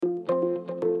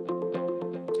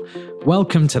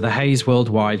Welcome to the Hays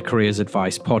Worldwide Careers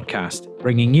Advice Podcast,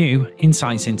 bringing you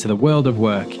insights into the world of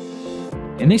work.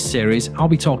 In this series, I'll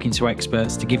be talking to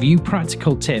experts to give you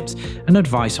practical tips and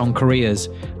advice on careers.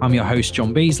 I'm your host,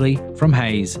 John Beasley from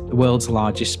Hays, the world's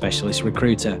largest specialist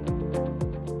recruiter.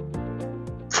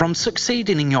 From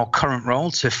succeeding in your current role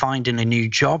to finding a new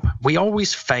job, we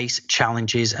always face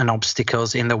challenges and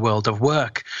obstacles in the world of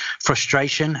work.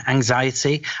 Frustration,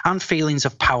 anxiety, and feelings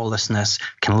of powerlessness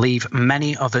can leave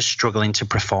many of us struggling to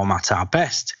perform at our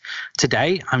best.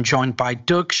 Today, I'm joined by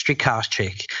Doug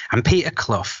Strikarczyk and Peter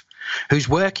Clough, whose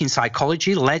work in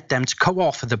psychology led them to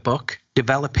co-author the book,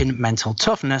 Developing Mental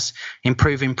Toughness,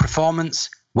 Improving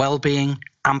Performance, Well-being,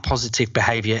 and Positive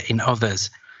Behaviour in Others.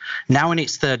 Now in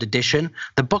its third edition,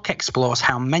 the book explores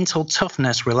how mental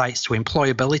toughness relates to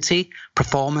employability,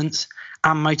 performance,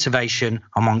 and motivation,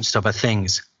 amongst other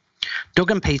things.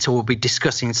 Doug and Peter will be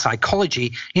discussing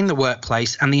psychology in the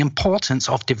workplace and the importance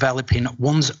of developing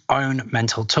one's own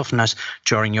mental toughness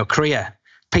during your career.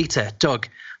 Peter, Doug,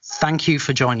 thank you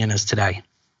for joining us today.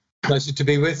 Pleasure to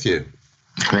be with you.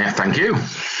 Yeah, thank you.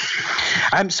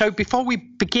 So before we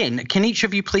begin, can each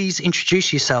of you please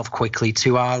introduce yourself quickly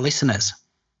to our listeners?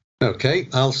 Okay,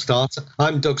 I'll start.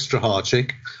 I'm Doug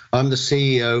Strikarczyk. I'm the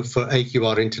CEO for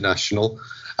AQR International,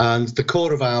 and the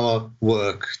core of our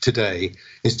work today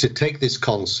is to take this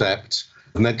concept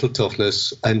of mental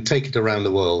toughness and take it around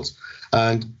the world.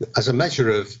 And as a measure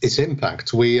of its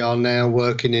impact, we are now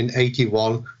working in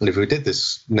 81, and if we did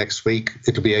this next week,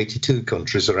 it'll be 82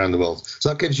 countries around the world. So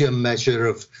that gives you a measure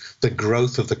of the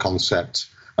growth of the concept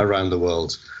around the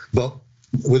world. But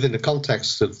within the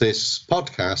context of this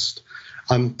podcast,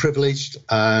 I'm privileged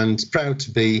and proud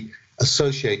to be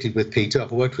associated with Peter.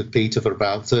 I've worked with Peter for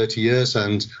about 30 years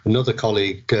and another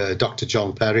colleague, Dr.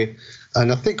 John Perry.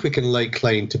 And I think we can lay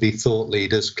claim to be thought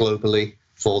leaders globally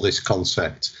for this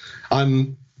concept.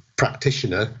 I'm a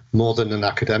practitioner more than an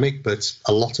academic, but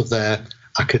a lot of their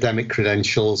academic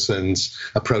credentials and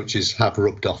approaches have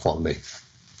rubbed off on me.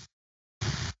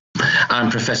 I'm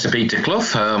Professor Peter Clough.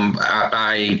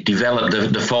 I developed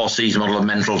the 4Cs model of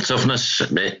mental toughness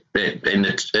in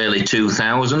the early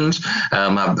 2000s.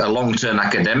 I'm a long-term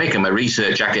academic. I'm a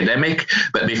research academic.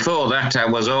 But before that, I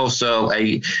was also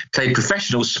played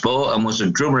professional sport and was a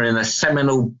drummer in a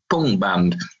seminal punk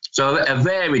band. So a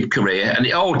varied career, and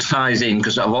it all ties in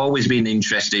because I've always been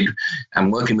interested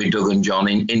and working with Doug and John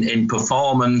in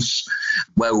performance,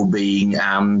 well-being,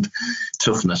 and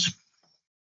toughness.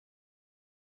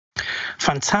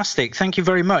 Fantastic. Thank you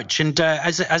very much. And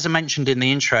as I mentioned in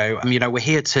the intro, we're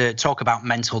here to talk about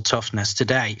mental toughness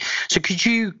today. So could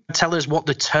you tell us what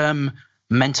the term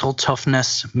mental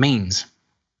toughness means?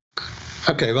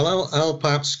 Okay, well, I'll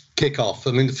perhaps kick off.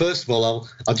 First of all,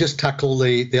 I'll just tackle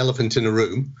the elephant in the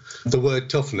room. The word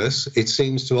toughness, it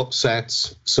seems to upset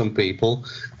some people,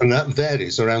 and that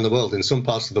varies around the world. In some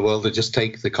parts of the world, they just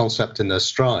take the concept in their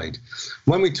stride.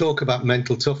 When we talk about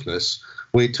mental toughness,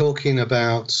 we're talking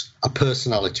about a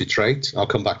personality trait, I'll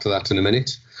come back to that in a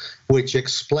minute, which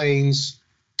explains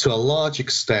to a large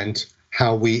extent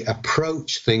how we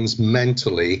approach things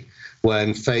mentally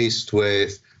when faced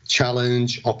with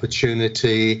challenge,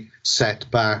 opportunity,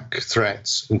 setback,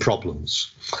 threats, and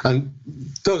problems. And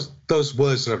those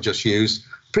words that I've just used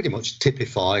pretty much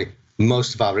typify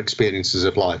most of our experiences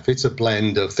of life. It's a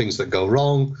blend of things that go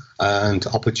wrong and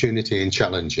opportunity and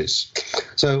challenges.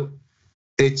 So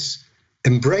it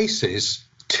embraces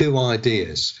two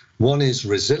ideas. One is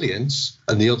resilience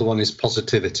and the other one is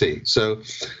positivity. So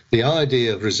the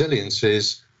idea of resilience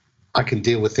is I can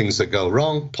deal with things that go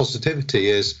wrong. Positivity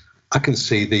is I can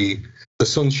see the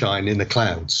sunshine in the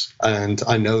clouds, and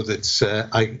I know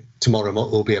that tomorrow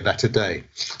will be a better day.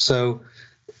 So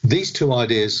these two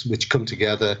ideas which come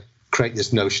together create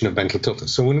this notion of mental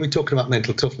toughness. So when we're talking about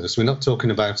mental toughness, we're not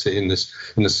talking about it in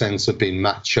the sense of being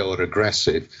macho or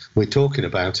aggressive. We're talking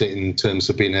about it in terms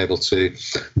of being able to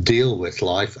deal with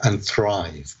life and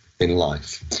thrive in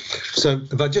life. So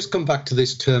if I just come back to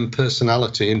this term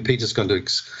personality, and Peter's going to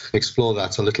explore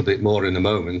that a little bit more in a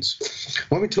moment.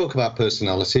 When we talk about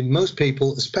personality, most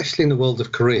people, especially in the world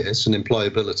of careers and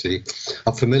employability,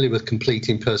 are familiar with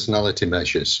completing personality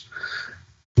measures.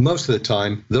 Most of the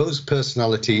time, those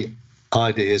personality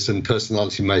ideas and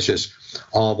personality measures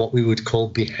are what we would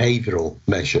call behavioral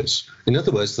measures. In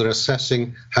other words, they're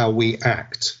assessing how we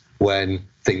act when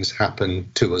things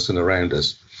happen to us and around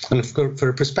us. And for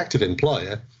a prospective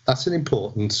employer, that's an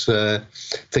important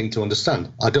thing to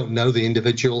understand. I don't know the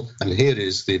individual, and here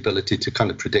is the ability to kind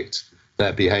of predict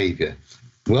their behavior.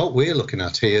 What we're looking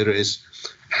at here is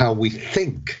how we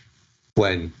think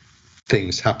when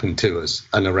things happen to us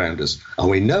and around us. And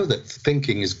we know that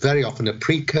thinking is very often a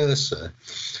precursor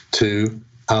to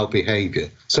our behavior.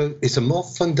 So it's a more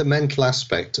fundamental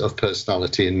aspect of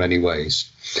personality in many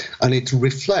ways. And it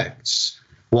reflects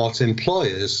what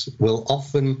employers will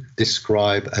often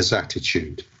describe as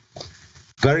attitude.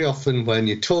 Very often when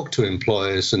you talk to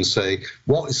employers and say,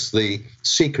 what is the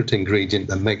secret ingredient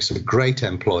that makes a great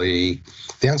employee?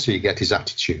 The answer you get is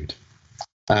attitude.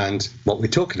 And what we're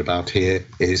talking about here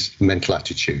is mental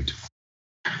attitude.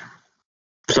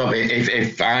 So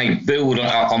if I build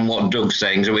on what Doug's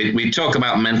saying, so we talk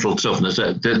about mental toughness.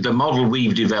 The model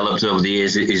we've developed over the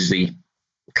years is the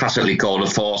classically called a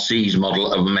 4 C's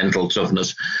model of mental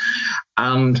toughness.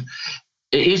 And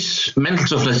mental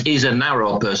toughness is a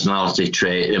narrow personality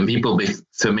trait, and people will be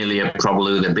familiar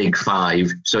probably with the big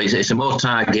 5. So it's a more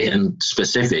target and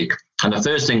specific. And the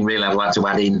first thing really I'd like to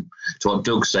add in to what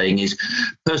Doug's saying is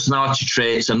personality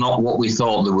traits are not what we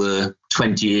thought they were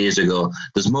 20 years ago.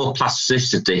 There's more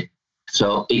plasticity.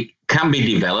 So it can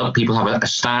be developed. People have a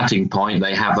starting point.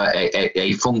 They have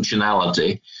a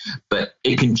functionality, but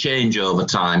it can change over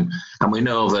time. And we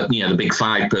know that, the big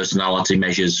 5 personality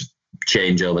measures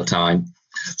change over time.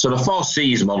 So the 4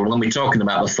 C's model, when we're talking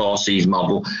about the 4 C's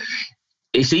model,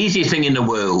 it's the easiest thing in the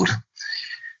world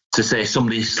to say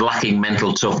somebody's lacking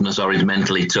mental toughness or is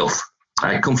mentally tough.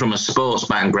 I come from a sports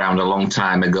background a long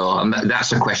time ago, and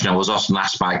that's a question I was often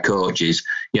asked by coaches,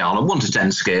 on a 1 to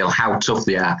 10 scale, how tough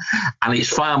they are. And it's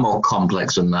far more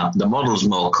complex than that. The model's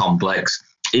more complex.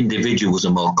 Individuals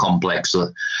are more complex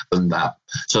than that.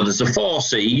 So there's the 4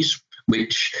 C's,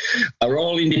 which are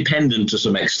all independent to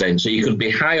some extent. So you could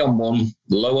be high on one,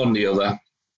 low on the other,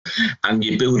 and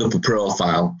you build up a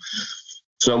profile.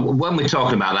 So when we're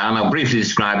talking about that, and I'll briefly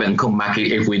describe it and come back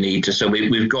if we need to. So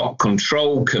we've got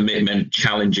control, commitment,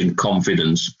 challenge, and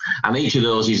confidence. And each of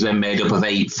those is then made up of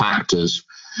 8 factors.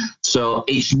 So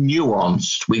it's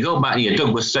nuanced. We go back here,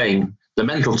 Doug was saying, the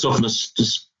mental toughness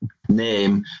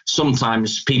name,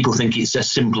 sometimes people think it's a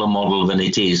simpler model than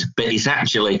it is, but it's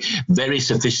actually very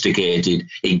sophisticated.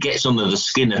 It gets under the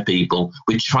skin of people.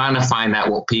 We're trying to find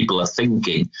out what people are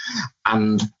thinking.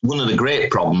 And one of the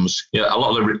great problems, a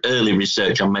lot of the early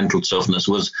research on mental toughness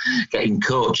was getting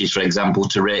coaches, for example,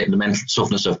 to rate the mental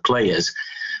toughness of players.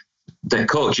 The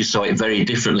coaches saw it very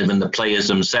differently than the players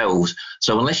themselves.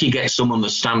 So unless you get some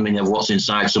understanding of what's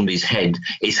inside somebody's head,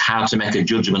 it's hard to make a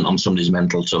judgment on somebody's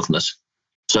mental toughness.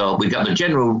 So we've got the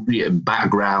general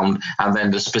background and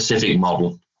then the specific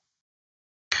model.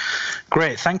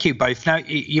 Great, thank you both. Now,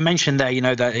 you mentioned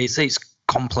there, that it's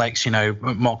complex,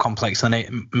 more complex than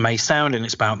it may sound, and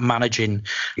it's about managing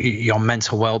your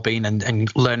mental well-being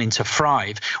and learning to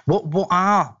thrive. What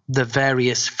are the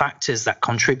various factors that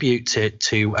contribute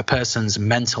to a person's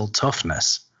mental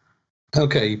toughness?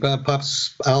 Okay,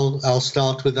 perhaps I'll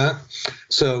start with that.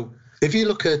 So if you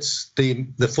look at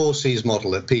the 4 C's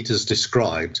model that Peter's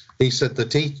described, he said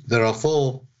that there are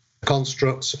 4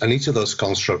 constructs, and each of those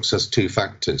constructs has 2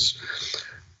 factors.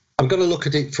 I'm going to look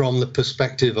at it from the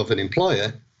perspective of an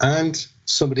employer and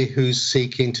somebody who's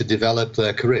seeking to develop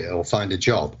their career or find a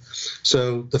job.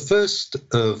 So the first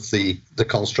of the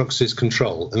constructs is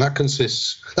control, and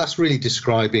that's really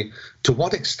describing to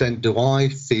what extent do I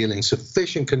feel in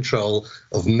sufficient control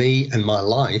of me and my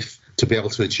life to be able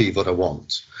to achieve what I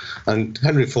want. And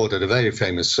Henry Ford had a very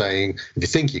famous saying, if you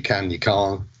think you can, you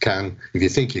can. If you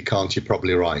think you can't, you're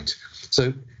probably right.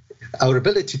 So our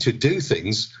ability to do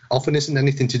things often isn't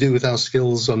anything to do with our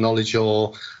skills or knowledge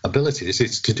or abilities.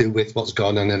 It's to do with what's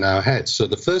going on in our heads. So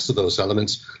the first of those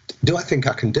elements, do I think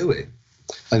I can do it?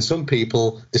 And some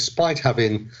people, despite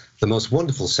having the most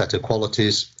wonderful set of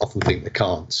qualities, often think they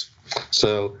can't.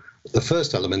 So the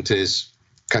first element is,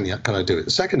 can I do it?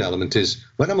 The second element is,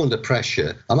 when I'm under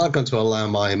pressure, am I going to allow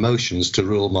my emotions to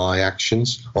rule my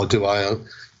actions, or do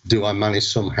I manage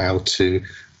somehow to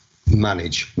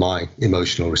manage my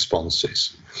emotional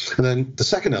responses? And then the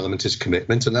second element is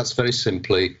commitment, and that's very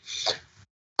simply,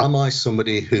 am I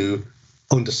somebody who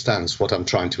understands what I'm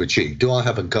trying to achieve? Do I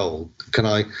have a goal? Can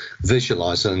I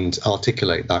visualize and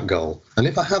articulate that goal? And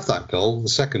if I have that goal, the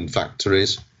second factor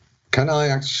is, can I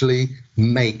actually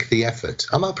make the effort?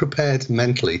 Am I prepared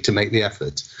mentally to make the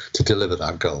effort to deliver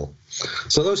that goal?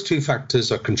 So those 2 factors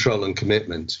are control and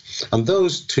commitment. And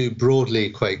those 2 broadly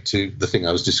equate to the thing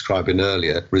I was describing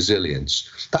earlier,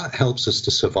 resilience. That helps us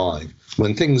to survive.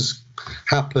 When things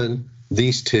happen,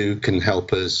 these 2 can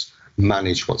help us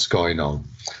manage what's going on.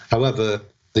 However,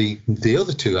 the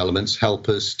other 2 elements help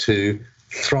us to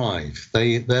thrive.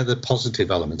 They're the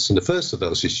positive elements. And the first of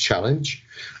those is challenge.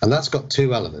 And that's got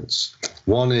 2 elements.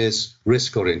 One is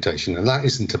risk orientation, and that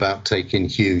isn't about taking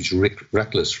huge,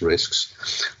 reckless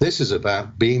risks. This is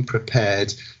about being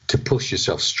prepared to push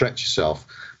yourself, stretch yourself,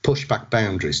 push back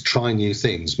boundaries, try new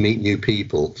things, meet new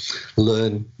people,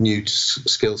 learn new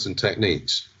skills and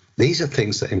techniques. These are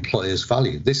things that employers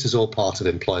value. This is all part of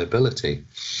employability.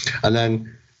 And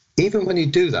then even when you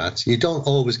do that, you don't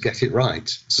always get it right.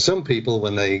 So some people,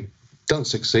 when they don't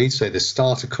succeed, say they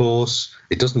start a course,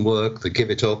 it doesn't work, they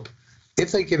give it up.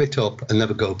 If they give it up and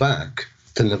never go back,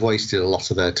 then they've wasted a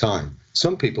lot of their time.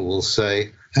 Some people will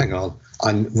say, hang on,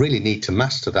 I really need to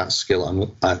master that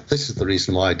skill. This is the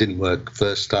reason why I didn't work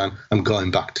first time. I'm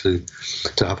going back to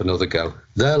have another go.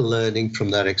 They're learning from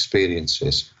their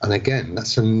experiences. And again,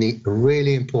 that's a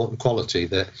really important quality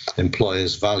that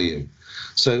employers value.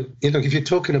 So, if you're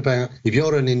talking about, if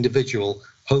you're an individual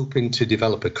hoping to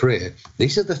develop a career,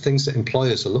 these are the things that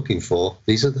employers are looking for.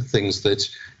 These are the things that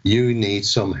you need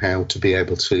somehow to be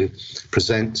able to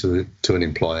present to an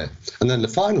employer. And then the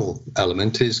final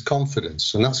element is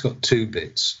confidence, and that's got two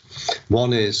bits.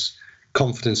 One is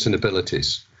confidence and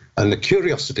abilities. And the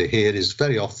curiosity here is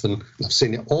very often, I've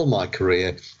seen it all my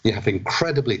career, you have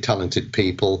incredibly talented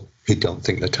people who don't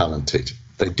think they're talented.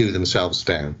 They do themselves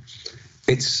down.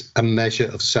 It's a measure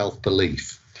of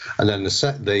self-belief. And then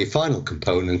the final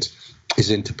component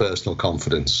is interpersonal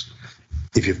confidence.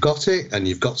 If you've got it and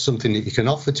you've got something that you can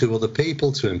offer to other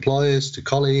people, to employers, to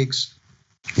colleagues,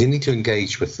 you need to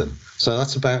engage with them. So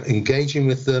that's about engaging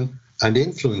with them and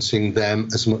influencing them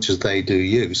as much as they do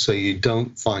you, so you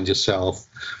don't find yourself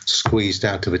squeezed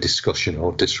out of a discussion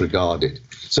or disregarded.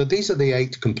 So these are the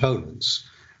 8 components,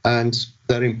 and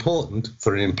they're important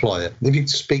for an employer. If you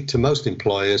speak to most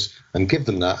employers and give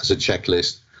them that as a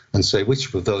checklist and say,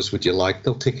 which of those would you like,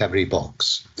 they'll tick every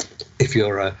box. If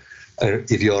you're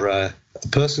a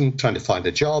person trying to find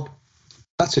a job,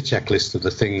 that's a checklist of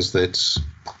the things that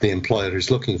the employer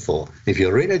is looking for. If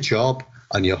you're in a job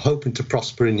and you're hoping to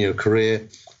prosper in your career,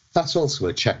 that's also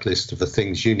a checklist of the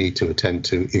things you need to attend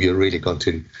to if you're really going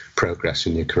to progress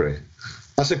in your career.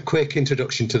 That's a quick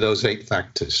introduction to those 8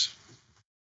 factors.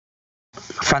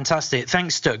 Fantastic.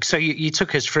 Thanks, Doug. So you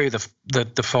took us through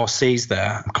the 4 C's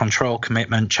there: control,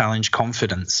 commitment, challenge,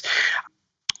 confidence.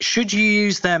 Should you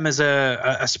use them as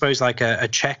I suppose, like a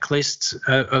checklist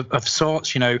of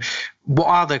sorts? What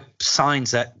are the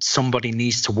signs that somebody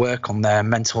needs to work on their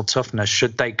mental toughness?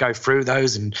 Should they go through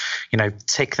those and,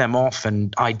 tick them off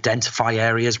and identify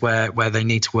areas where they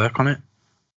need to work on it?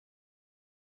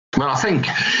 Well, I think,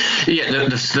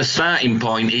 the starting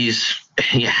point is,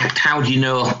 how do you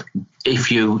know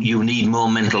if you need more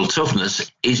mental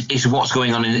toughness is what's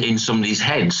going on in somebody's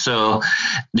head. So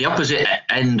the opposite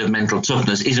end of mental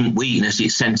toughness isn't weakness,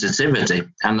 it's sensitivity.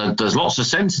 And there's lots of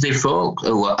sensitive folk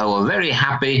who are very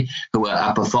happy, who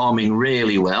are performing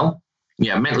really well.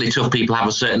 Mentally tough people have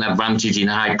a certain advantage in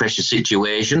high pressure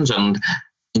situations, and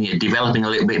developing a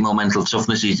little bit more mental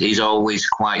toughness is always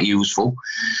quite useful.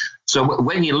 So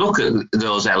when you look at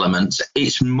those elements,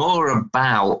 it's more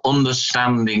about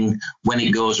understanding when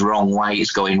it goes wrong, why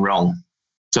it's going wrong.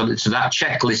 So that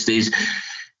checklist is,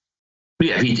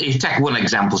 if you take one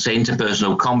example, say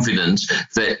interpersonal confidence,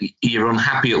 that you're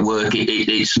unhappy at work,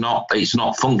 it's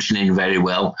not functioning very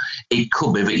well. It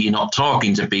could be that you're not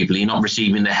talking to people, you're not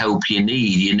receiving the help you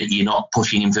need, you're not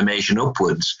pushing information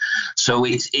upwards. So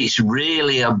it's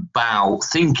really about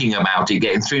thinking about it,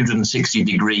 getting 360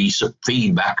 degrees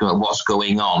feedback of what's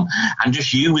going on, and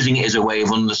just using it as a way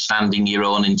of understanding your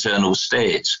own internal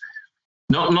states.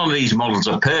 None of these models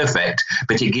are perfect,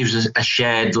 but it gives us a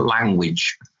shared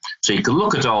language. So you can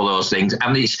look at all those things,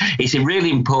 and it's really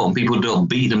important people don't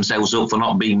beat themselves up for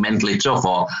not being mentally tough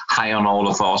or high on all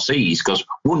the 4 C's, because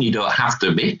 1, you don't have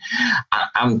to be,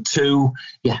 and 2,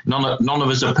 none of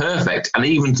us are perfect. And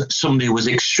even somebody who was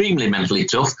extremely mentally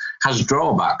tough has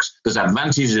drawbacks. There's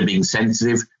advantages of being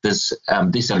sensitive, there's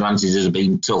disadvantages of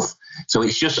being tough. So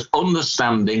it's just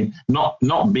understanding, not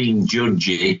being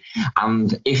judgy.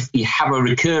 And if you have a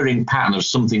recurring pattern of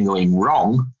something going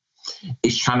wrong,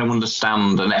 it's trying to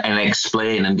understand and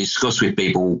explain and discuss with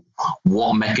people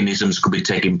what mechanisms could be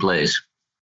taking place.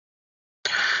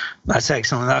 That's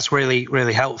excellent. That's really,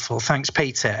 really helpful. Thanks,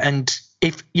 Peter. And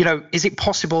if is it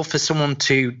possible for someone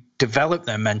to develop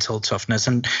their mental toughness?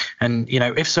 And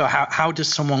if so, how does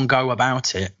someone go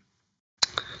about it?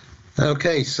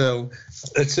 Okay, so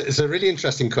it's a really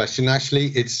interesting question. Actually,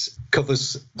 it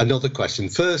covers another question.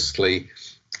 Firstly,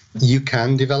 you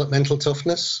can develop mental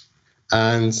toughness,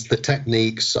 and the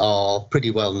techniques are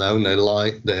pretty well known.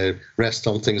 They rest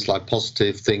on things like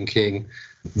positive thinking,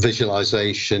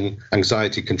 visualization,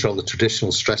 anxiety control, the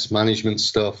traditional stress management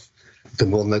stuff. The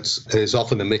one that is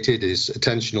often omitted is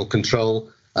attentional control,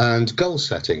 and goal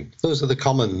setting. Those are the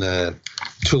common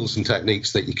tools and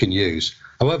techniques that you can use.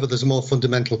 However, there's a more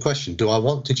fundamental question. Do I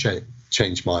want to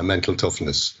change my mental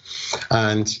toughness?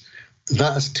 And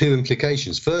that has two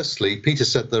implications. Firstly, Peter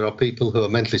said there are people who are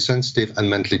mentally sensitive and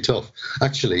mentally tough.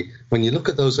 Actually, when you look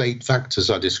at those 8 factors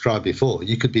I described before,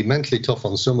 you could be mentally tough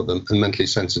on some of them and mentally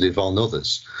sensitive on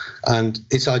others. And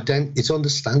it's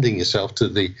understanding yourself to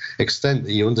the extent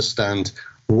that you understand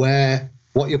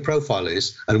what your profile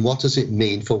is and what does it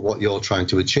mean for what you're trying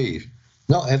to achieve.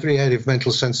 Not every area of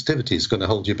mental sensitivity is going to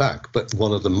hold you back, but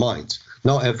one of them might.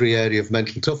 Not every area of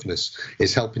mental toughness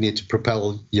is helping you to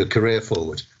propel your career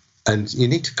forward. And you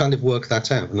need to kind of work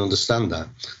that out and understand that.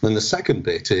 And the second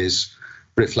bit is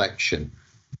reflection.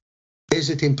 Is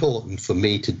it important for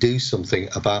me to do something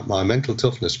about my mental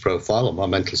toughness profile or my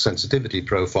mental sensitivity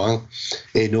profile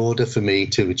in order for me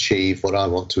to achieve what I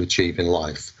want to achieve in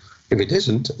life? If it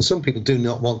isn't, some people do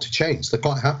not want to change. They're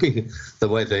quite happy the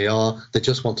way they are. They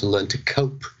just want to learn to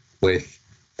cope with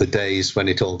the days when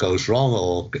it all goes wrong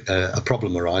or a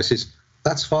problem arises.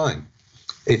 That's fine.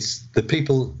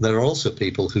 There are also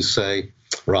people who say,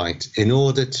 right, in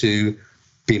order to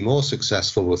be more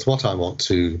successful with what I want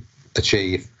to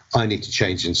achieve, I need to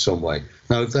change in some way.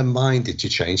 Now, if they're minded to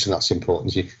change, and that's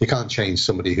important, you can't change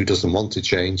somebody who doesn't want to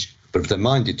change, but if they're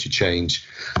minded to change,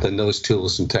 then those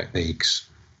tools and techniques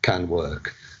can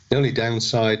work. The only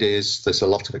downside is there's a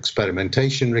lot of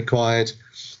experimentation required.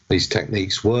 These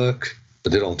techniques work,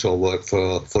 but they don't all work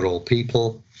for all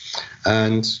people.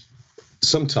 And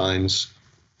sometimes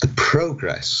the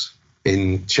progress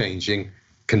in changing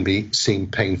can seem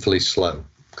painfully slow.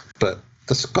 But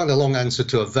that's quite a long answer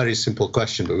to a very simple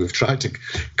question, but we've tried to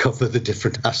cover the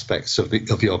different aspects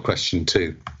of your question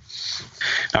too.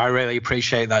 I really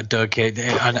appreciate that, Doug.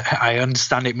 And I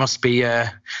understand it must be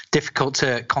difficult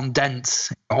to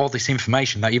condense all this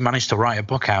information that you managed to write a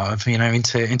book out of,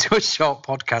 into a short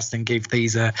podcast and give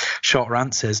these shorter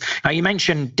answers. Now, you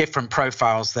mentioned different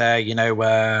profiles there,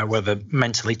 whether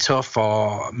mentally tough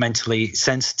or mentally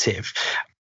sensitive.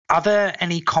 Are there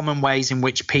any common ways in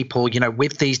which people,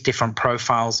 with these different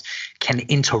profiles can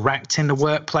interact in the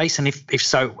workplace? And if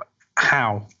so,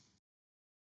 how?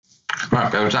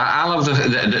 Right, I'll have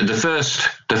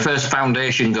the first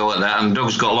foundation go at that, and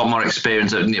Doug's got a lot more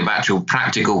experience of actual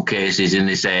practical cases in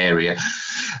this area.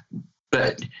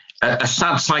 But a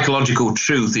sad psychological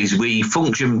truth is we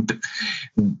function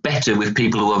better with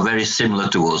people who are very similar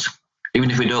to us,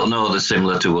 even if we don't know they're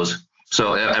similar to us.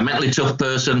 So a mentally tough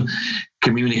person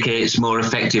communicates more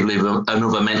effectively with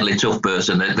another mentally tough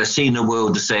person. They're seeing the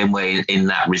world the same way in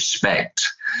that respect.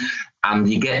 And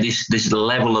you get this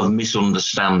level of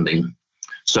misunderstanding.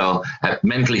 So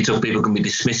mentally tough people can be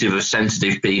dismissive of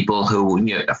sensitive people who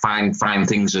find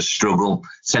things a struggle.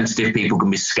 Sensitive people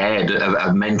can be scared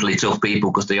of mentally tough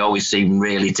people because they always seem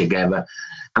really together.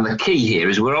 And the key here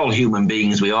is we're all human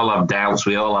beings. We all have doubts.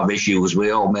 We all have issues.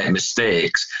 We all make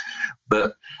mistakes.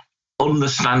 But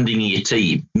understanding your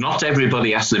team, not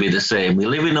everybody has to be the same. We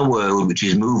live in a world which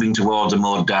is moving towards a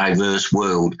more diverse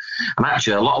world. And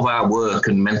actually, a lot of our work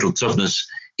and mental toughness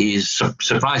is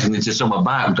surprisingly to some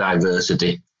about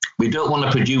diversity. We don't want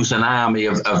to produce an army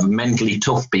of mentally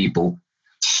tough people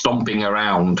stomping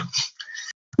around.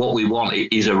 What we want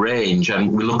is a range,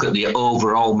 and we look at the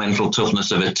overall mental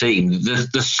toughness of a team.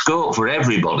 There's scope for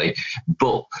everybody,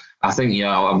 but I think,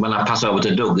 when I pass over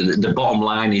to Doug, the bottom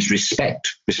line is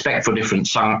respect for different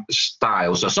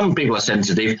styles. So some people are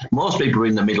sensitive, most people are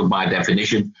in the middle by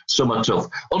definition, some are tough.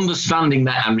 Understanding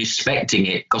that and respecting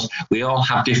it, because we all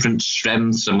have different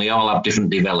strengths and we all have different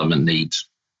development needs.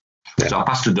 Yeah. So I'll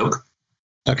pass to Doug.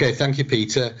 Okay, thank you,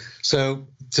 Peter. So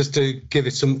just to give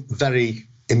it some very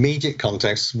immediate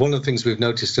context, one of the things we've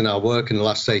noticed in our work in the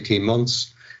last 18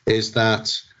 months is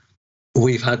that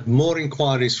we've had more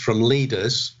inquiries from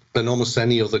leaders than almost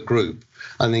any other group.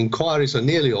 And the inquiries are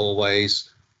nearly always,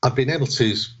 I've been able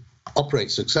to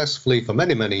operate successfully for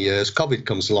many, many years. COVID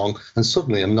comes along and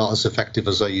suddenly I'm not as effective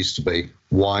as I used to be.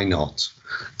 Why not?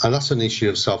 And that's an issue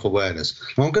of self-awareness.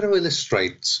 And I'm going to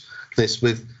illustrate this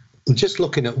with just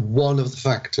looking at one of the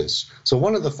factors. So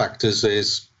one of the factors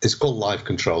is called life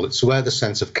control. It's where the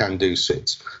sense of can-do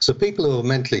sits. So people who are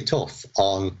mentally tough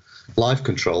on life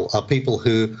control are people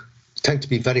who tend to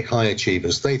be very high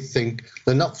achievers. They think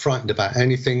they're not frightened about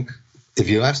anything. If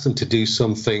you ask them to do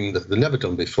something that they've never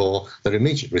done before, their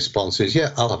immediate response is,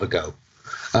 yeah, I'll have a go.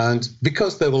 And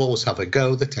because they will always have a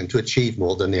go, they tend to achieve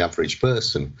more than the average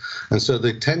person. And so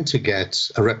they tend to get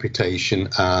a reputation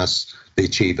as the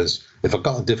achievers. If I've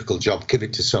got a difficult job, give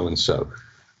it to so-and-so.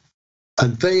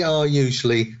 And they are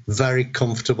usually very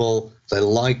comfortable. They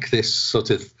like this sort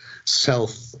of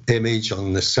self-image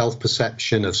and the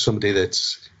self-perception of somebody that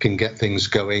can get things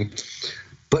going.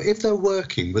 But if they're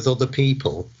working with other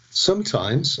people,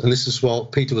 sometimes, and this is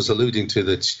what Peter was alluding to,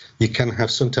 that you can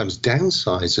have sometimes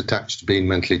downsides attached to being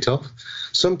mentally tough.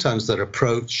 Sometimes their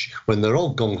approach, when they're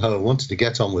all gung-ho, wanting to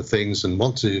get on with things and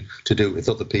want to do it with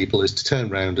other people, is to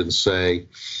turn around and say,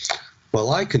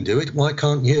 well, I can do it, why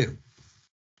can't you?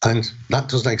 And that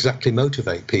doesn't exactly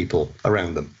motivate people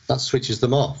around them. That switches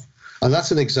them off. And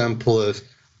that's an example of,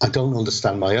 I don't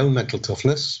understand my own mental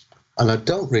toughness, and I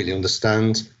don't really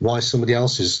understand why somebody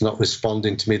else is not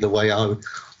responding to me the way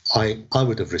I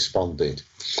would have responded.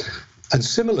 And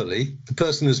similarly, the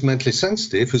person who's mentally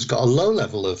sensitive, who's got a low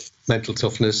level of mental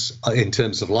toughness in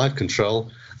terms of life control,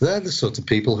 they're the sort of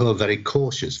people who are very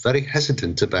cautious, very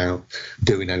hesitant about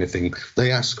doing anything.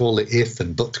 They ask all the if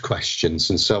and but questions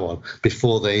and so on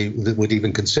before they would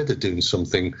even consider doing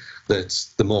something that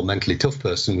the more mentally tough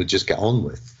person would just get on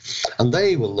with. And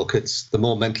they will look at the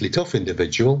more mentally tough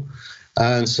individual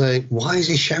and say, why is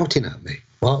he shouting at me?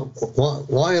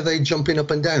 Why are they jumping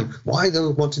up and down? Why are they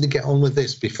wanting to get on with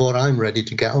this before I'm ready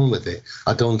to get on with it?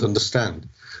 I don't understand.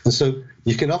 And so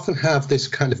you can often have this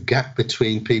kind of gap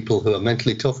between people who are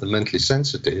mentally tough and mentally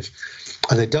sensitive,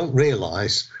 and they don't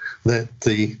realise that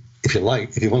if you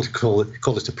want to call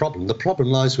it a problem, the problem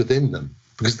lies within them,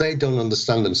 because they don't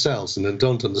understand themselves and they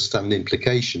don't understand the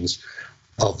implications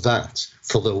of that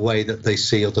for the way that they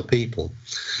see other people.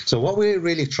 So what we're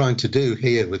really trying to do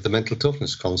here with the mental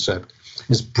toughness concept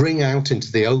is bring out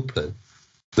into the open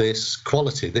this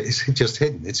quality that is just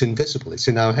hidden. It's invisible. It's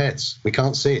in our heads. We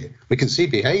can't see it. We can see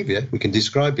behavior. We can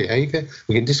describe behavior.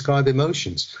 We can describe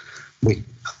emotions. We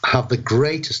have the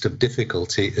greatest of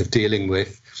difficulty of dealing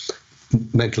with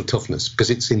mental toughness because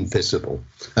it's invisible.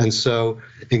 And so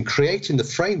in creating the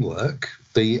framework,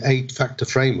 the 8-factor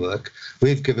framework,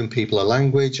 we've given people a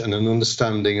language and an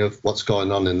understanding of what's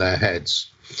going on in their heads.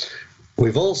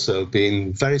 We've also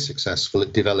been very successful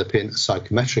at developing a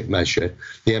psychometric measure,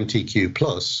 the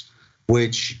MTQ+,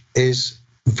 which is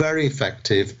very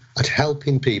effective at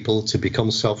helping people to become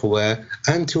self-aware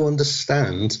and to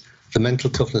understand the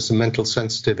mental toughness and mental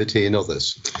sensitivity in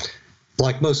others.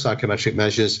 Like most psychometric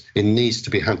measures, it needs to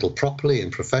be handled properly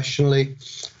and professionally,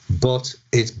 but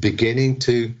it's beginning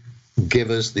to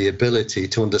give us the ability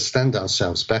to understand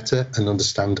ourselves better and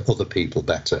understand other people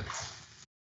better.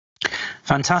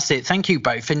 Fantastic. Thank you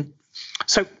both. And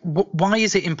so why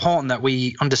is it important that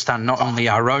we understand not only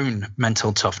our own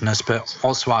mental toughness, but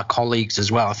also our colleagues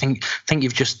as well? I think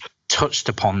you've just touched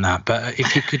upon that, but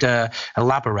if you could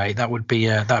elaborate, that would be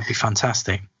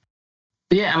fantastic.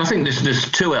 Yeah, and I think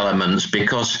there's two elements,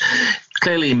 because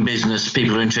clearly in business,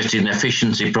 people are interested in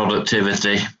efficiency,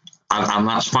 productivity, and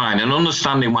that's fine. And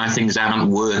understanding why things aren't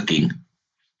working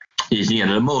is,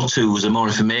 the more tools, the more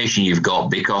information you've got,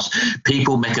 because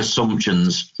people make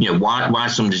assumptions, why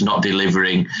somebody's not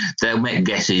delivering. They'll make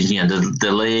guesses,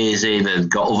 they're lazy, they've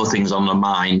got other things on their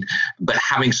mind, but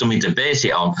having something to base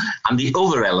it on. And the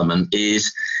other element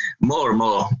is more and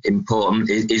more important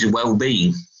is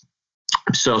well-being.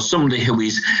 So somebody who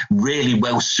is really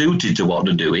well suited to what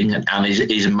they're doing and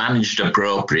is managed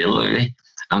appropriately,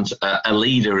 and a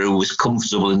leader who is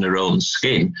comfortable in their own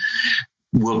skin,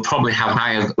 will probably have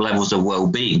higher levels of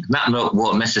well-being. That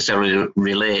won't necessarily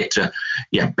relate to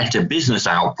better business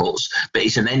outputs, but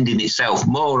it's an end in itself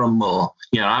more and more.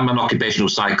 I'm an occupational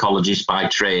psychologist by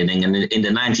training, and in the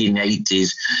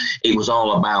 1980s, it was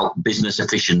all about business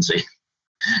efficiency.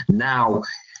 Now,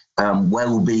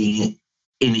 well-being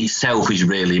in itself is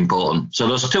really important. So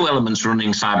there's two elements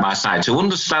running side by side. So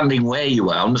understanding where you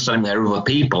are, understanding where other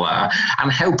people are,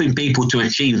 and helping people to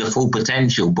achieve the full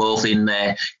potential, both in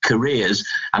their careers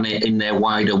and in their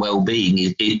wider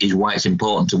well-being, is why it's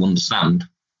important to understand.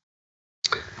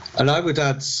 And I would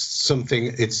add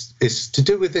something, it's to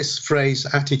do with this phrase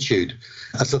attitude.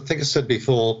 As I think I said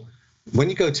before, when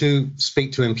you go to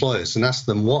speak to employers and ask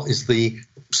them what is the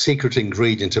secret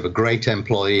ingredient of a great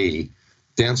employee,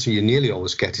 the answer you nearly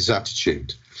always get is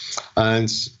attitude. And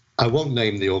I won't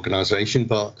name the organisation,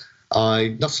 but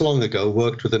I, not so long ago,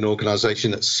 worked with an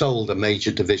organisation that sold a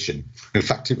major division. In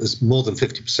fact, it was more than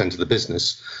 50% of the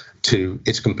business to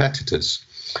its competitors.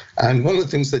 And one of the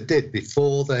things they did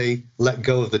before they let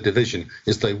go of the division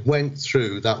is they went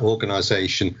through that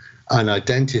organisation and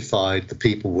identified the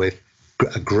people with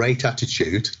a great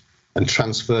attitude and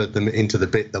transferred them into the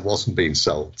bit that wasn't being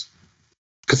sold.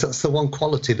 Because that's the one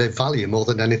quality they value more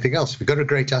than anything else. If you've got a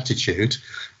great attitude,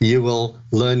 you will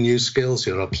learn new skills,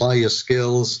 you'll apply your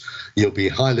skills, you'll be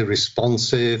highly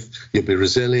responsive, you'll be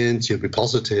resilient, you'll be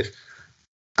positive.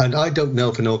 And I don't know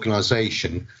of an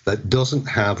organisation that doesn't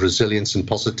have resilience and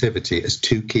positivity as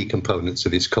two key components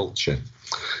of its culture.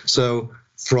 So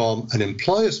from an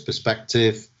employer's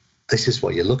perspective, this is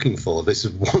what you're looking for. This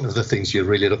is one of the things you're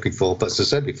really looking for. But as I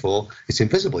said before, it's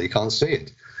invisible. You can't see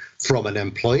it. From an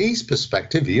employee's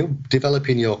perspective, you're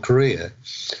developing your career.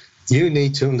 You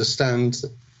need to understand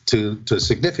to a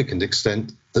significant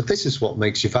extent that this is what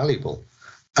makes you valuable.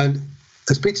 And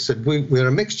as Peter said, we're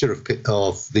a mixture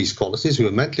of these qualities.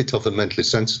 We're mentally tough and mentally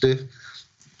sensitive.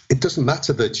 It doesn't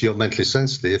matter that you're mentally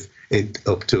sensitive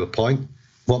up to a point.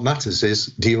 What matters is,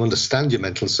 do you understand your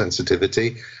mental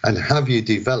sensitivity, and have you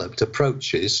developed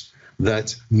approaches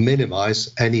that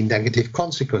minimize any negative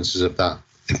consequences of that?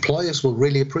 Employers will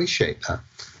really appreciate that.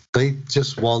 They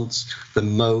just want the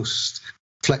most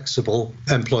flexible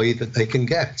employee that they can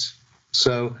get.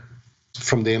 So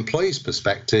from the employee's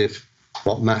perspective,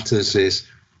 what matters is,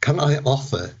 can I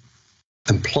offer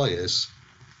employers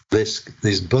this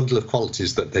bundle of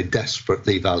qualities that they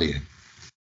desperately value?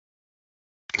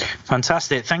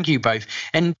 Fantastic. Thank you both.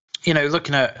 And,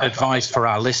 looking at advice for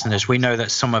our listeners, we know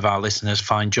that some of our listeners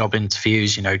find job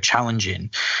interviews,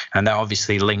 challenging, and that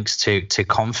obviously links to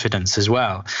confidence as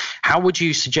well. How would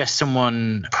you suggest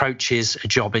someone approaches a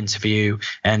job interview,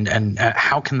 and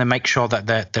how can they make sure that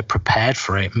they're prepared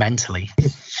for it mentally?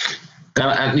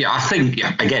 I think,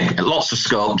 again, lots of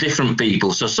scope, different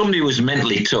people. So somebody who's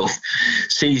mentally tough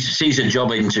sees a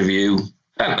job interview,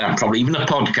 and probably even a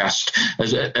podcast,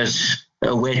 as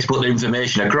a way to put the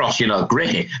information across.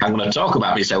 Great, I'm going to talk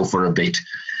about myself for a bit.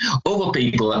 Other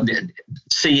people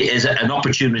see it as an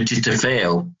opportunity to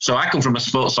fail. So I come from a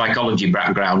sports psychology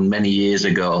background many years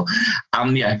ago,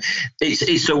 and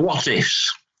it's the what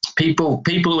ifs. People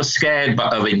who are scared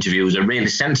of interviews, are really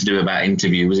sensitive about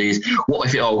interviews, is what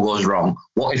if it all goes wrong?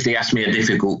 What if they ask me a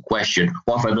difficult question?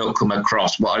 What if I don't come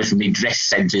across? What if my dress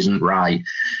sense isn't right?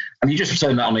 And you just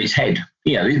turn that on its head.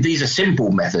 These are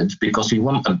simple methods because you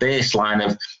want a baseline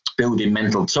of building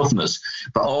mental toughness,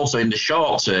 but also in the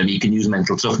short term, you can use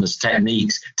mental toughness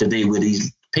techniques to deal with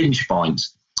these pinch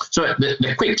points. So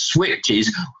the quick switch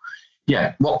is,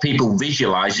 what people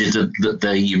visualize is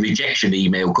the rejection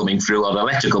email coming through, or the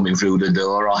letter coming through the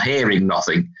door, or hearing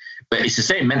nothing. But it's the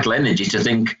same mental energy to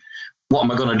think, what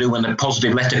am I going to do when the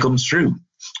positive letter comes through?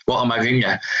 What am I going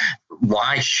to,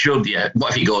 why should you?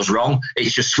 What if it goes wrong?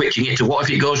 It's just switching it to what if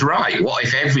it goes right? What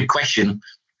if every question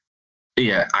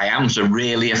I answer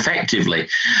really effectively?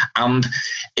 And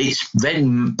it's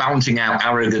then balancing out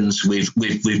arrogance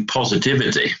with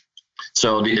positivity.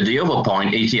 So the other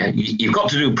point is, you've got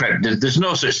to do prep. There's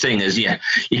no such thing as,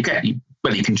 you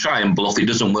can try and bluff. It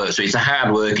doesn't work. So it's the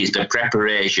hard work, it's the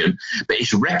preparation, but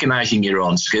it's recognizing your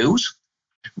own skills,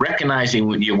 recognizing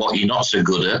what you're not so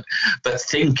good at, but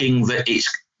thinking that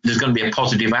there's going to be a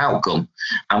positive outcome.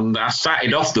 And I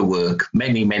started off the work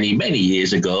many, many, many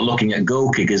years ago looking at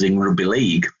goal kickers in rugby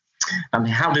league. And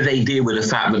how do they deal with the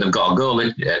fact that they've got a goal,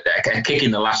 a kick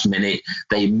in the last minute,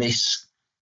 they miss,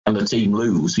 and the team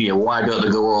lose? Why don't they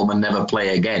go home and never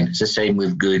play again? It's the same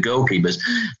with goalkeepers.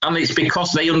 And it's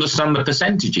because they understand the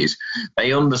percentages.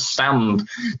 They understand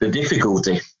the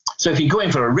difficulty. So if you're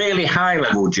going for a really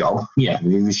high-level job, you're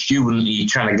a student, you're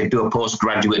trying to do a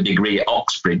postgraduate degree at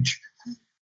Oxbridge,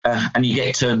 and you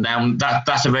get turned down,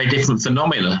 that's a very different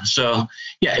phenomenon. So,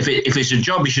 if it's a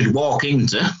job you should walk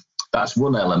into, that's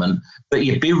one element. But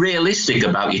you be realistic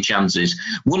about your chances.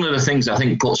 One of the things I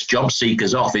think puts job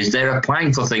seekers off is they're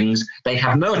applying for things they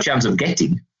have no chance of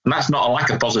getting. And that's not a lack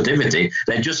of positivity.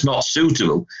 They're just not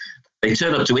suitable. They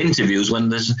turn up to interviews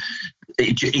when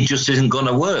it just isn't going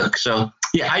to work. So,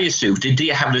 are you suited? Do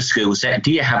you have the skill set?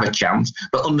 Do you have a chance?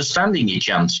 But understanding your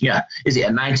chance, is it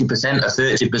a 90%, a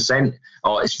 30%?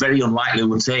 Or it's very unlikely it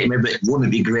will take me, but wouldn't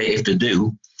it be great if to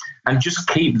do? And just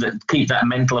keep that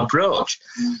mental approach.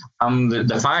 And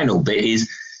the final bit is,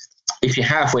 if you're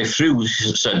halfway through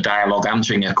a dialogue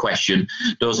answering a question,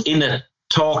 those inner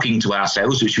talking to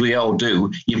ourselves, which we all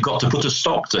do, you've got to put a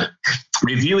stop to.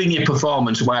 Reviewing your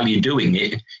performance while you're doing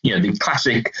it,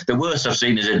 the worst I've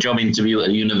seen is a job interview at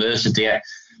a university. I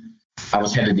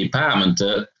was head of department,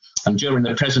 and during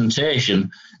the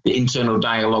presentation, the internal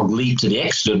dialogue lead to the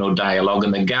external dialogue,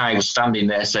 and the guy was standing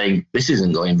there saying, "This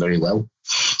isn't going very well.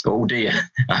 Oh dear,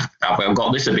 I've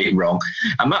got this a bit wrong."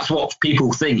 And that's what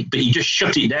people think, but you just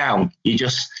shut it down. You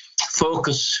just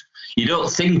focus. You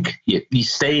don't think, you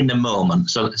stay in the moment.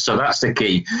 So that's the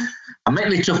key. And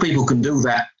mentally tough people can do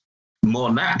that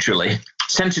more naturally.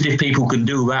 Sensitive people can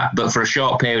do that, but for a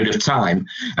short period of time.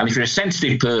 And if you're a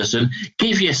sensitive person,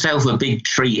 give yourself a big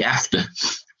treat after.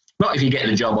 Not if you get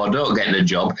the job or don't get the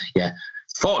job.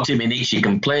 40 minutes, you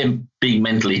can play being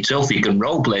mentally tough, you can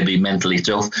role play being mentally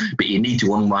tough, but you need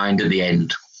to unwind at the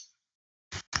end.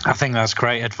 I think that's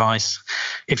great advice.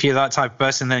 If you're that type of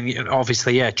person, then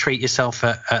obviously, treat yourself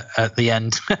at the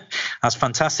end. That's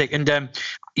fantastic. And,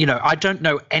 I don't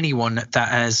know anyone that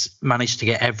has managed to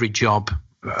get every job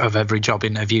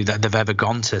interview that they've ever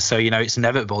gone to. So, it's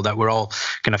inevitable that we're all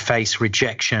going to face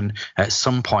rejection at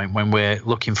some point when we're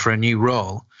looking for a new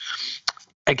role.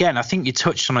 Again, I think you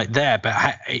touched on it there, but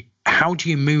how do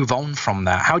you move on from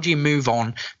that? How do you move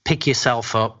on, pick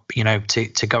yourself up,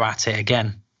 to go at it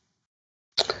again?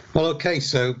 Well, okay,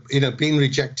 so, being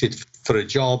rejected for a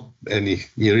job and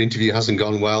your interview hasn't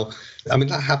gone well, I mean,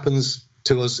 that happens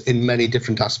to us in many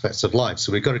different aspects of life.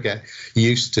 So we've got to get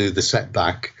used to the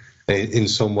setback in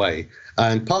some way.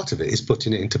 And part of it is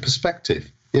putting it into perspective.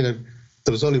 There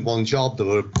was only one job, there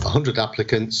were 100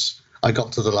 applicants, I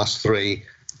got to the last 3,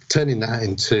 turning that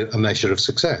into a measure of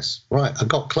success. Right, I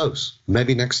got close.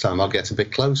 Maybe next time I'll get a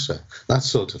bit closer, that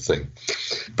sort of thing.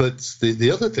 But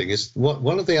the other thing is,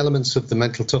 one of the elements of the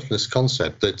mental toughness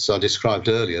concept that I described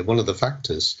earlier, one of the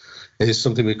factors is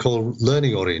something we call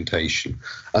learning orientation.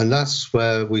 And that's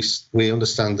where we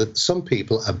understand that some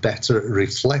people are better at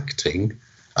reflecting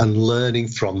and learning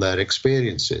from their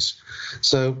experiences.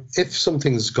 So if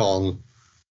something's gone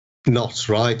not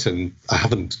right and I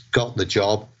haven't got the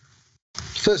job,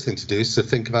 first thing to do is to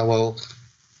think about, well,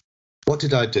 what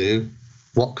did I do?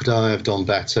 What could I have done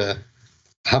better?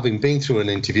 Having been through an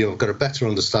interview, I've got a better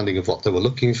understanding of what they were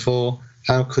looking for.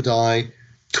 How could I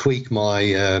tweak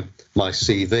my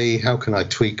CV? How can I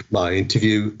tweak my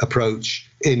interview approach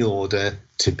in order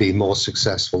to be more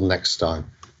successful next time?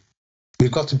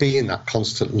 We've got to be in that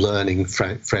constant learning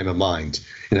frame of mind.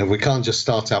 We can't just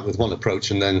start out with one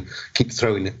approach and then keep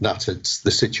throwing that at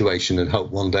the situation and hope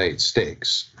one day it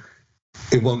sticks.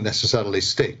 It won't necessarily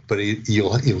stick, but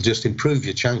you'll just improve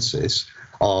your chances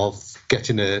of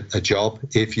getting a job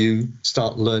if you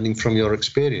start learning from your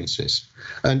experiences.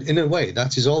 And in a way,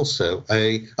 that is also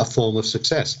a form of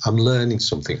success. I'm learning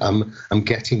something. I'm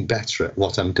getting better at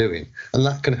what I'm doing, and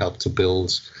that can help to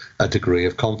build a degree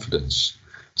of confidence.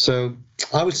 So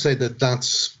I would say that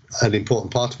that's an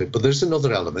important part of it. But there's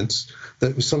another element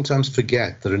that we sometimes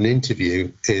forget, that an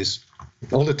interview is,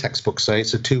 all the textbooks say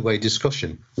it's a two-way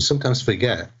discussion. We sometimes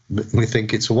forget. We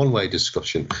think it's a one-way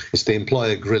discussion. It's the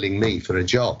employer grilling me for a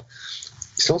job.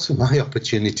 It's also my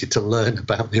opportunity to learn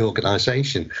about the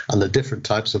organisation and the different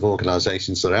types of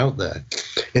organisations that are out there.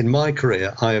 In my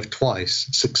career, I have twice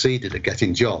succeeded at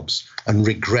getting jobs and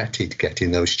regretted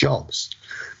getting those jobs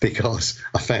because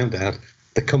I found out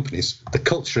the companies, the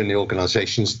culture in the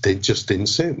organisations, just didn't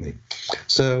suit me.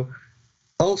 So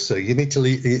also, you need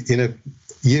to,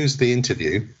 use the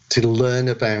interview to learn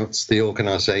about the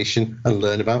organisation and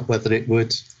learn about whether it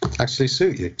would actually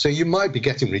suit you. So you might be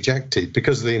getting rejected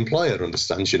because the employer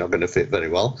understands you're not going to fit very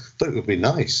well, but it would be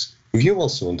nice if you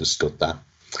also understood that.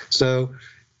 So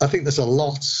I think there's a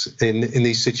lot in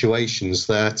these situations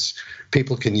that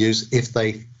people can use if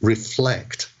they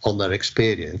reflect on their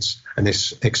experience and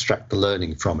extract the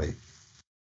learning from it.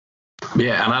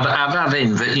 Yeah, and I'd add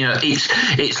in that,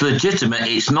 it's legitimate.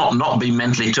 It's not being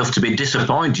mentally tough to be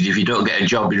disappointed if you don't get a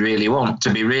job you really want, to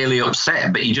be really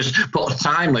upset, but you just put a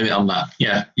time limit on that.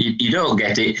 Yeah, you don't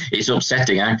get it, it's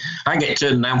upsetting. I get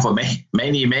turned down for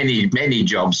many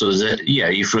jobs, so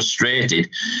you're frustrated.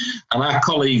 And our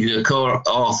colleague,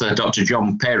 co-author, Dr.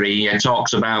 John Perry,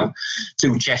 talks about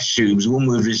 2 chest tubes, one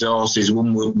with resources,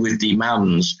 one with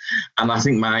demands. And I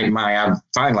think my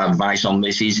final advice on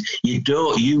this is you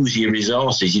don't use your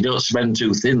resources, you don't spread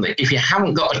too thinly. If you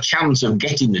haven't got a chance of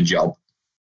getting the job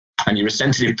and you're a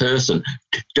sensitive person,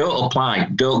 don't apply,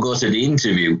 don't go to the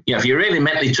interview. If you're a really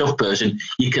mentally tough person,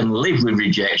 you can live with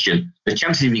rejection. The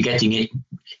chances of you getting it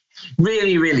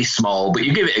really, really small, but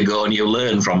you give it a go and you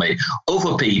learn from it.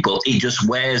 Other people, it just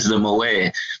wears them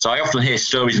away. So I often hear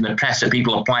stories in the press of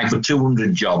people applying for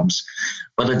 200 jobs.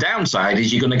 But the downside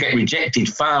is you're going to get rejected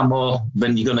far more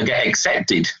than you're going to get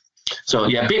accepted. So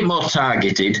a bit more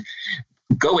targeted.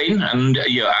 Go in, and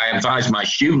I advise my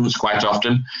students quite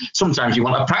often, sometimes you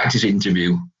want a practice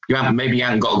interview. You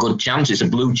haven't got a good chance, it's a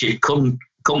blue chip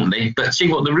company, but see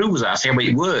what the rules are, see how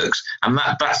it works, and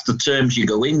that's the terms you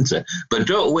go into. But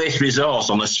don't waste resource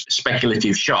on a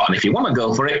speculative shot, and if you want to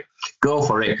go for it, go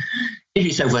for it. Give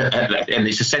yourself and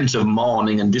it's a sense of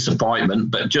mourning and disappointment,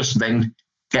 but just then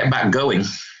get back going.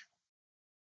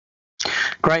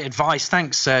 Great advice.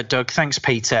 Thanks, Doug. Thanks,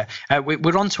 Peter.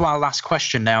 We're on to our last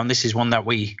question now, and this is one that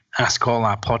we ask all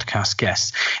our podcast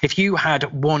guests. If you had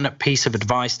one piece of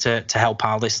advice to help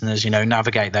our listeners,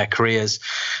 navigate their careers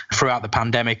throughout the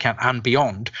pandemic and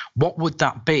beyond, what would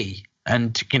that be?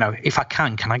 And, if I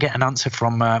can I get an answer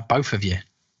from both of you?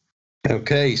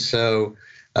 Okay, so,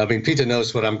 Peter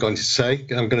knows what I'm going to say.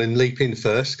 I'm going to leap in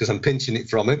first because I'm pinching it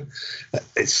from him.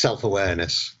 It's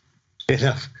self-awareness.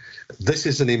 This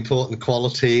is an important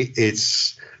quality.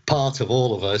 It's part of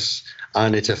all of us,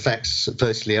 and it affects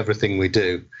virtually everything we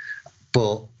do.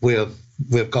 But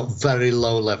we've got very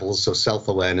low levels of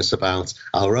self-awareness about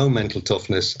our own mental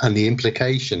toughness and the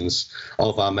implications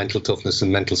of our mental toughness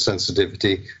and mental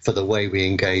sensitivity for the way we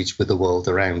engage with the world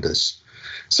around us.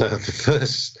 So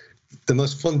the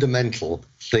most fundamental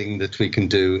thing that we can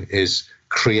do is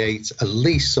create at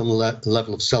least some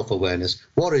level of self-awareness.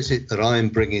 What is it that I'm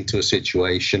bringing to a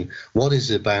situation? What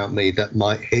is it about me that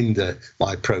might hinder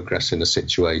my progress in a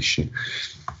situation?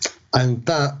 And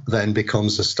that then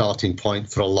becomes a starting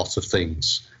point for a lot of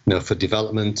things, for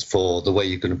development, for the way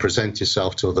you're going to present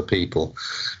yourself to other people.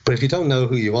 But if you don't know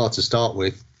who you are to start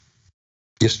with,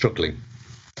 you're struggling.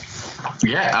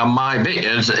 Yeah, and my bit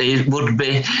it would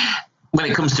be, when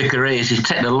it comes to careers, is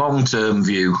take the long-term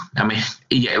view.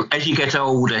 As you get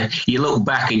older, you look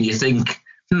back and you think,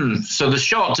 so the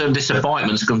short-term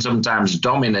disappointments can sometimes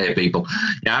dominate people.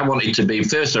 I wanted to be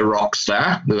first a rock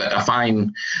star, a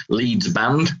fine Leeds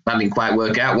band. That didn't quite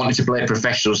work out. Wanted to play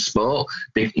professional sport.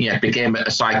 Became a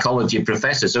psychology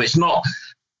professor. So it's not,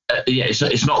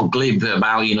 it's not glib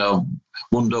about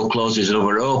one door closes and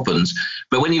other opens.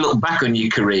 But when you look back on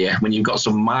your career, when you've got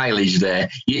some mileage there,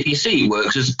 you see it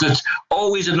works. There's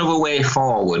always another way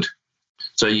forward.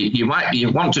 So you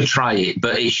want to try it,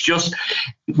 but it's just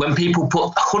when people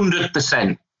put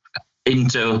 100%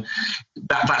 into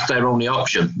that's their only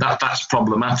option. That's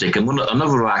problematic. And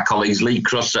another of our colleagues, Lee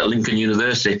Cross at Lincoln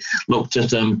University, looked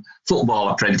at football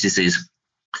apprentices,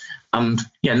 and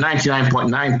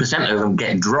 99.9% of them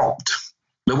get dropped.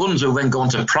 The ones who then go on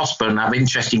to prosper and have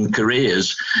interesting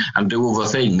careers and do other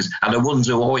things are the ones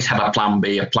who always had a plan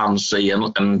B, a plan C,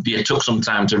 and you took some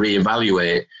time to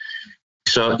reevaluate.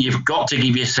 So you've got to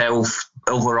give yourself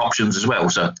other options as well.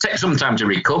 So take some time to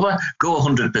recover, go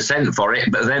 100% for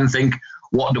it, but then think,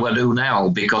 what do I do now?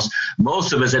 Because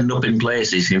most of us end up in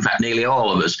places, in fact, nearly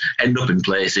all of us end up in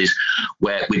places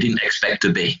where we didn't expect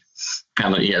to be.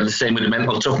 The same with the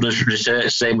mental toughness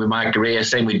research, same with my career,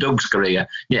 same with Doug's career.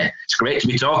 Yeah, it's great to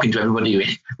be talking to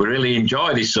everybody. We really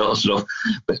enjoy this sort of stuff.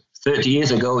 But 30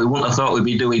 years ago, we wouldn't have thought we'd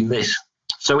be doing this.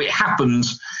 So it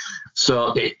happens.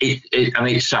 So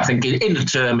it's I think in the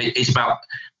term it's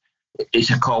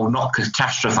called not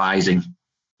catastrophizing.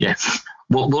 Yeah,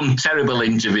 one terrible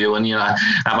interview, and I've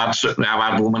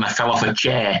had a woman that fell off a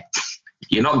chair.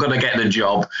 You're not going to get the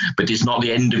job, but it's not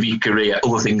the end of your career.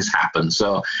 Other things happen.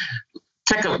 So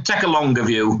take a longer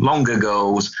view, longer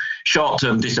goals,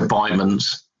 short-term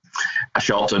disappointments, a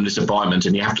short-term disappointment,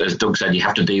 and you have to, as Doug said, you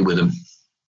have to deal with them.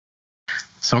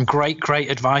 Some great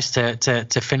advice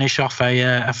to finish off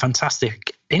a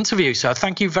fantastic interview. So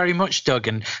thank you very much, Doug,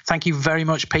 and thank you very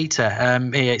much, Peter.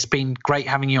 It's been great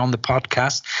having you on the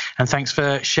podcast, and thanks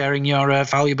for sharing your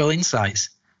valuable insights.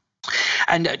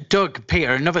 And Doug,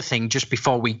 Peter, another thing just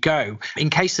before we go,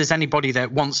 in case there's anybody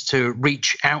that wants to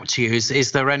reach out to you,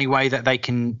 is there any way that they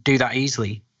can do that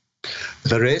easily?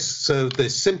 There is. So the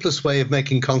simplest way of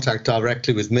making contact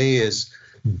directly with me is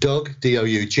Doug,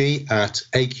 D-O-U-G, at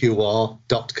aqr.co.uk.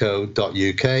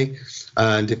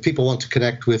 And if people want to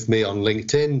connect with me on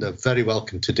LinkedIn, they're very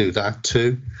welcome to do that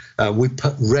too. We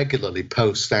regularly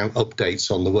post out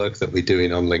updates on the work that we're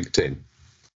doing on LinkedIn.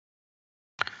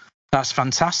 That's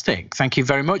fantastic. Thank you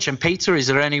very much. And Peter, is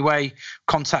there any way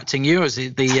contacting you? Is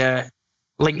it the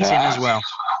LinkedIn as well?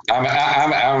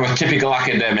 I'm a typical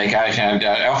academic.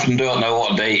 I often don't know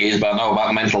what day it is, but I know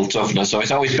about mental toughness. So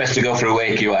it's always best to go through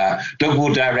AQR. Doug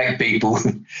will direct people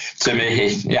to me.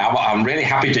 Yeah, I'm really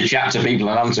happy to chat to people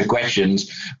and answer questions,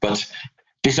 but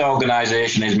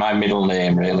disorganisation is my middle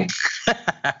name, really.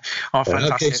 Oh,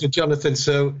 fantastic. Okay, so Jonathan,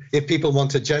 so if people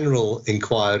want a general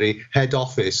inquiry, head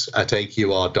office at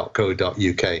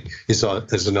aqr.co.uk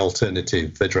is an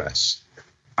alternative address.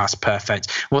 That's perfect.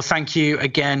 Well, thank you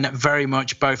again very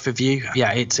much, both of you.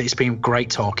 Yeah, it's been great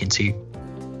talking to you.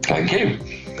 Thank you.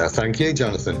 Thank you,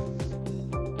 Jonathan.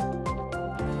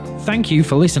 Thank you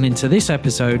for listening to this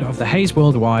episode of the Hays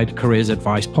Worldwide Careers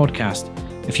Advice Podcast.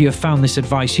 If you have found this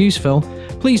advice useful,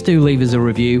 please do leave us a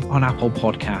review on Apple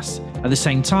Podcasts. At the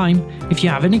same time, if you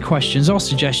have any questions or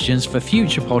suggestions for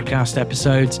future podcast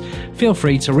episodes, feel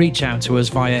free to reach out to us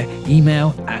via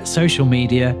email at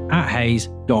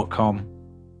socialmedia@hays.com.